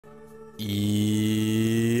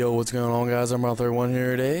Yo, what's going on, guys? I'm Round31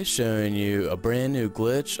 here today, showing you a brand new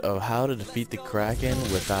glitch of how to defeat the Kraken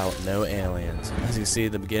without no aliens. As you see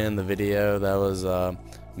at the beginning of the video, that was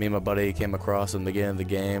me and my buddy came across in the beginning of the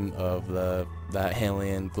game of that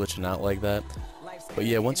alien glitching out like that. But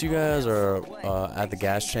yeah, once you guys are at the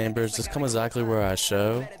gas chambers, just come exactly where I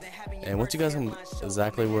show. And once you guys come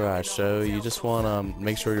exactly where I show, you just want to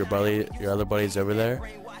make sure your other buddy's over there.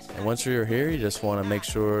 And once you're here, you just want to make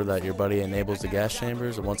sure that your buddy enables the gas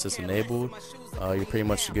chambers. And once it's enabled, you're pretty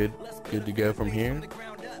much good to go from here.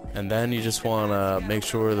 And then you just want to make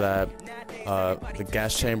sure that the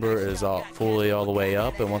gas chamber is fully all the way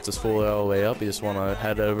up. And once it's fully all the way up, you just want to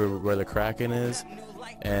head over where the Kraken is.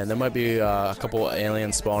 And there might be a couple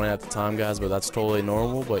aliens spawning at the time, guys, but that's totally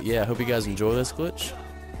normal. But yeah, I hope you guys enjoy this glitch.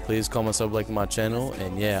 Please comment, sub, like my channel.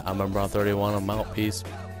 And yeah, I'm Round31. I'm out. Peace.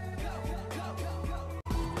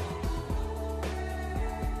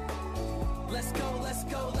 Let's go, let's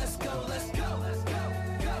go, let's go, let's go, let's go,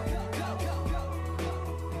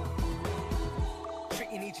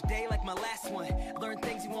 treating each day like my last one. Learn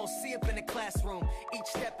things you won't see up in the classroom. Each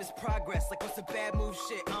step is progress, like what's a bad move?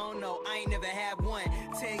 Shit, I don't know, I ain't never had one.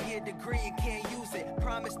 10-year degree and can't use it.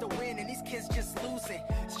 Promise to win and these kids just losing.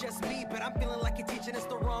 It's just me, but I'm feeling like you're teaching us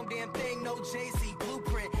the wrong damn thing. No Jay-Z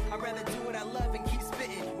blueprint, I'd rather do what I love and keep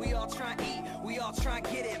spitting. We all try to eat, we all try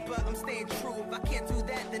to get it, but I'm staying true. If I can't do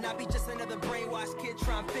that, then I'll be just another brainwashed kid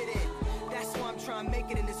trying to fit in. That's why I'm trying to make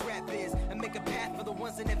it in this rap biz and make a path for the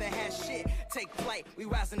ones that never had shit. Take flight, we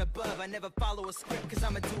rising above. I never follow a script, cause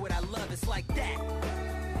I'ma do what I love. It's like that.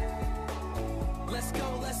 Let's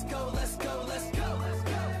go, let's go, let's go, let's go, let's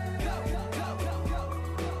go, go, go, go, go.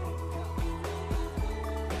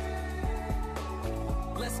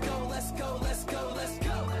 Let's go, let's go, let's go, let's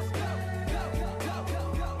go, let's go, go, go,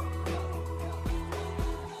 go,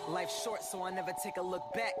 go. Life's short, so I never take a look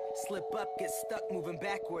back. Slip up, get stuck, moving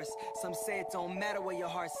backwards. Some say it don't matter where your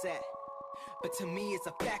heart's at, but to me it's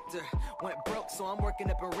a factor. Went broke, so I'm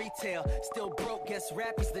working up in retail. Still broke, guess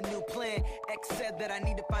rap is the new plan. Ex said that I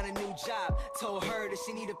need to find a new job. Told her that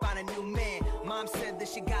she need to find a new man. Mom said that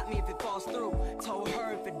she got me if it falls through. Told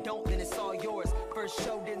her if it don't, then it's all yours. First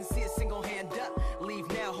show, didn't see a single hand up. Leave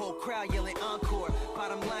now, whole crowd yelling encore.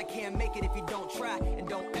 Bottom line, can't make it if you don't try. And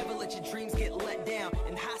don't ever let your dreams get let down.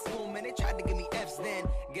 In high school, man, they tried to give me F's then.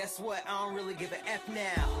 Guess what? I don't really give a F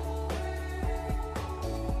now.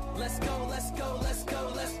 Let's go, let's go, let's go.